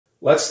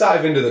Let's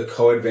dive into the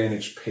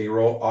CoAdvantage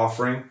Payroll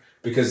offering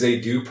because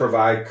they do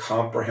provide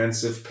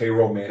comprehensive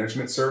payroll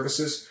management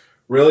services,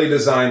 really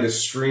designed to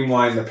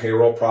streamline the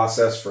payroll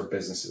process for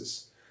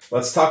businesses.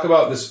 Let's talk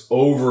about this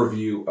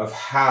overview of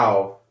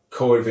how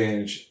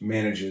CoAdvantage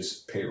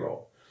manages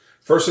payroll.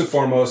 First and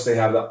foremost, they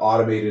have the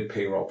automated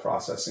payroll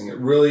processing. It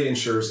really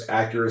ensures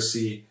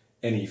accuracy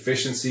and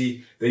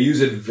efficiency. They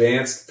use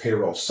advanced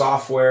payroll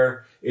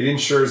software. It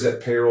ensures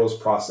that payroll is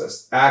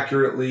processed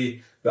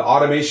accurately. The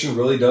automation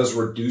really does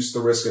reduce the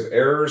risk of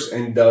errors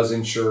and does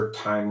ensure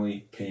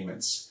timely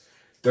payments.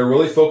 They're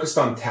really focused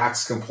on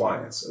tax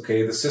compliance.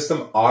 Okay, the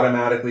system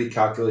automatically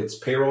calculates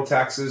payroll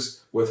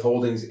taxes,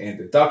 withholdings, and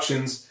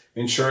deductions,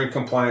 ensuring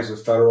compliance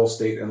with federal,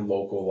 state, and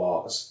local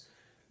laws.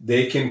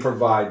 They can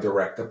provide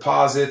direct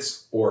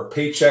deposits or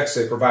paychecks.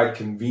 They provide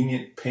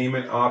convenient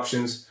payment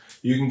options.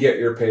 You can get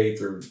your pay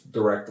through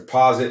direct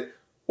deposit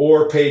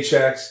or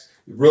paychecks.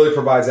 It really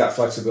provides that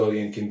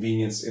flexibility and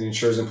convenience and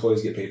ensures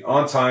employees get paid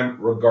on time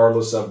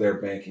regardless of their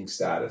banking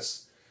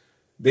status.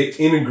 They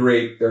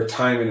integrate their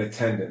time and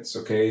attendance,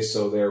 okay?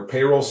 So their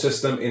payroll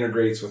system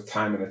integrates with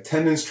time and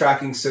attendance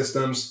tracking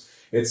systems.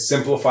 It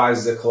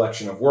simplifies the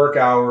collection of work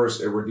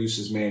hours. It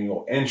reduces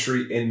manual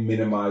entry and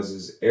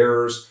minimizes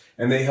errors.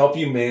 And they help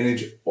you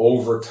manage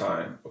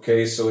overtime,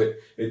 okay? So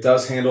it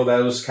does handle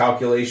those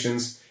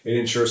calculations. It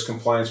ensures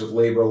compliance with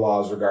labor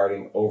laws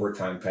regarding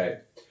overtime pay.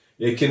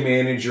 It can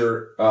manage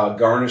your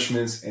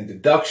garnishments and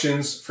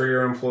deductions for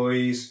your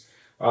employees,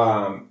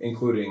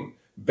 including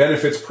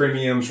benefits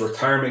premiums,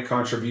 retirement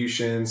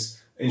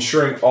contributions,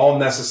 ensuring all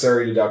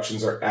necessary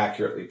deductions are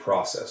accurately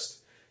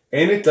processed.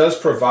 And it does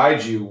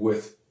provide you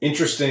with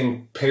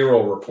interesting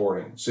payroll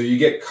reporting. So you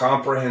get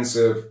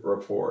comprehensive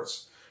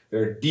reports.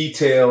 They're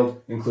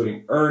detailed,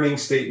 including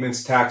earnings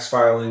statements, tax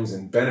filings,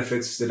 and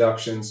benefits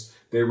deductions.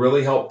 They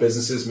really help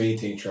businesses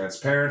maintain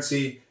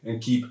transparency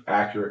and keep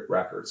accurate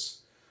records.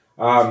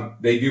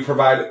 They do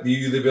provide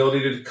you the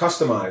ability to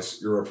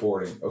customize your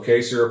reporting.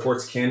 Okay, so your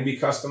reports can be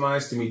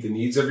customized to meet the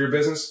needs of your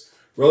business,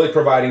 really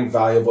providing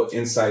valuable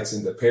insights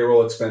into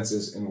payroll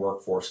expenses and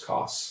workforce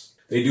costs.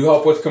 They do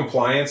help with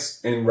compliance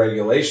and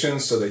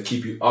regulations, so they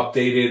keep you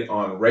updated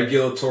on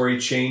regulatory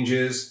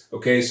changes.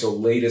 Okay, so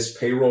latest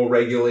payroll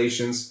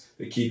regulations,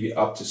 they keep you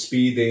up to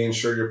speed. They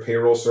ensure your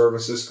payroll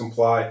services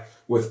comply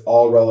with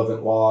all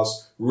relevant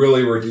laws,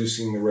 really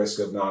reducing the risk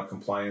of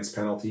non-compliance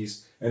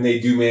penalties. And they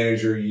do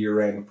manage your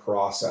year-end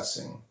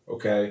processing,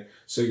 okay?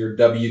 So your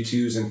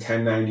W-2s and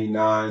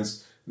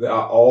 1099s,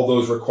 all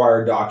those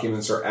required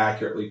documents are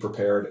accurately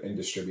prepared and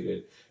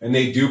distributed. And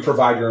they do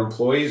provide your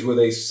employees with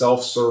a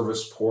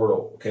self-service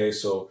portal, okay?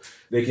 So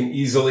they can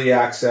easily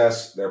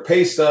access their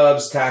pay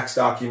stubs, tax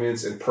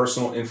documents, and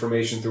personal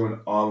information through an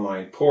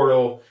online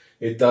portal.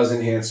 It does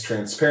enhance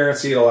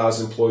transparency. It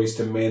allows employees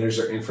to manage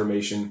their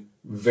information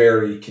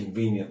very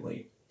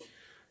conveniently.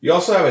 You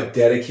also have a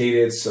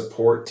dedicated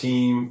support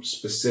team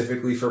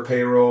specifically for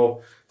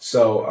payroll.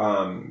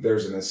 So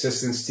there's an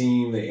assistance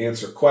team. They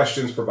answer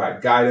questions,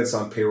 provide guidance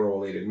on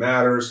payroll-related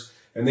matters,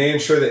 and they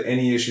ensure that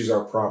any issues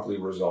are promptly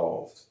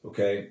resolved.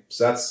 Okay,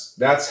 so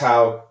that's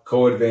how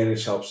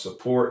CoAdvantage helps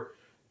support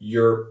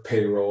your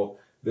payroll.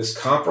 This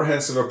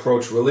comprehensive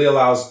approach really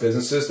allows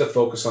businesses to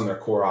focus on their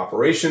core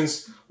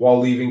operations while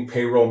leaving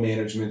payroll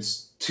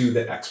management to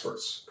the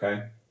experts.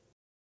 Okay.